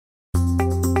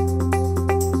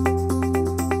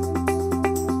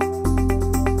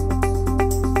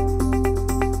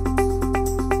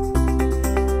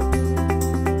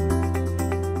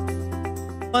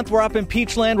month, we're up in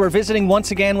Peachland. We're visiting once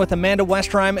again with Amanda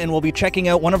Westrime, and we'll be checking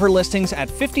out one of her listings at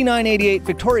 5988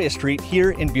 Victoria Street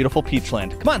here in beautiful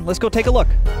Peachland. Come on, let's go take a look.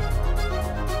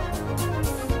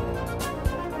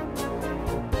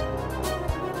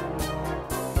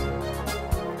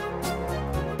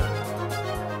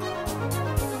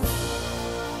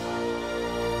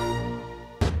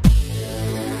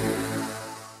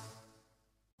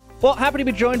 Well, happy to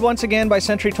be joined once again by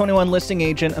Century 21 listing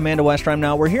agent Amanda Westrime.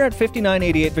 Now, we're here at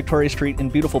 5988 Victoria Street in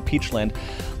beautiful Peachland.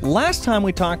 Last time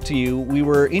we talked to you, we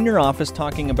were in your office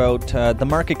talking about the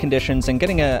market conditions and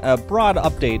getting a broad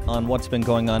update on what's been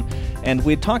going on. And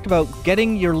we had talked about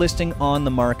getting your listing on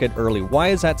the market early. Why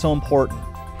is that so important?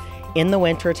 In the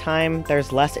winter time,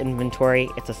 there's less inventory.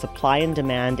 It's a supply and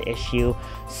demand issue.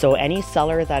 So any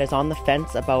seller that is on the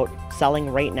fence about selling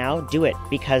right now, do it,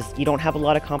 because you don't have a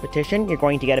lot of competition. You're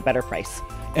going to get a better price.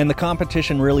 And the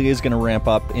competition really is going to ramp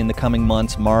up in the coming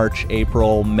months, March,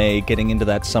 April, May, getting into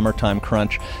that summertime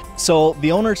crunch. So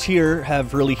the owners here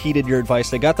have really heeded your advice.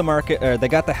 They got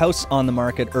the house on the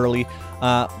market early.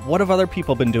 What have other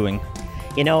people been doing?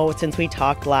 You know, since we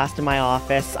talked last in my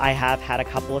office, I have had a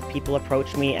couple of people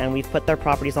approach me and we've put their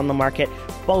properties on the market,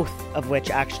 both of which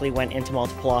actually went into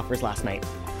multiple offers last night.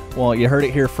 Well, you heard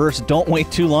it here first. Don't wait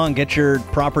too long. Get your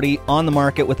property on the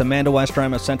market with Amanda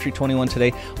Westrime of Century 21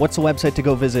 today. What's the website to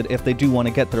go visit if they do want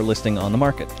to get their listing on the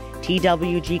market?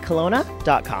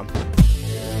 twgkelowna.com.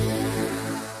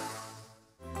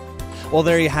 Well,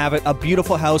 there you have it. A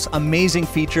beautiful house, amazing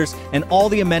features, and all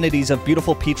the amenities of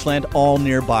beautiful Peachland all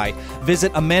nearby.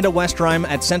 Visit Amanda Westrime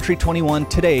at Century 21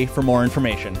 today for more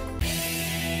information.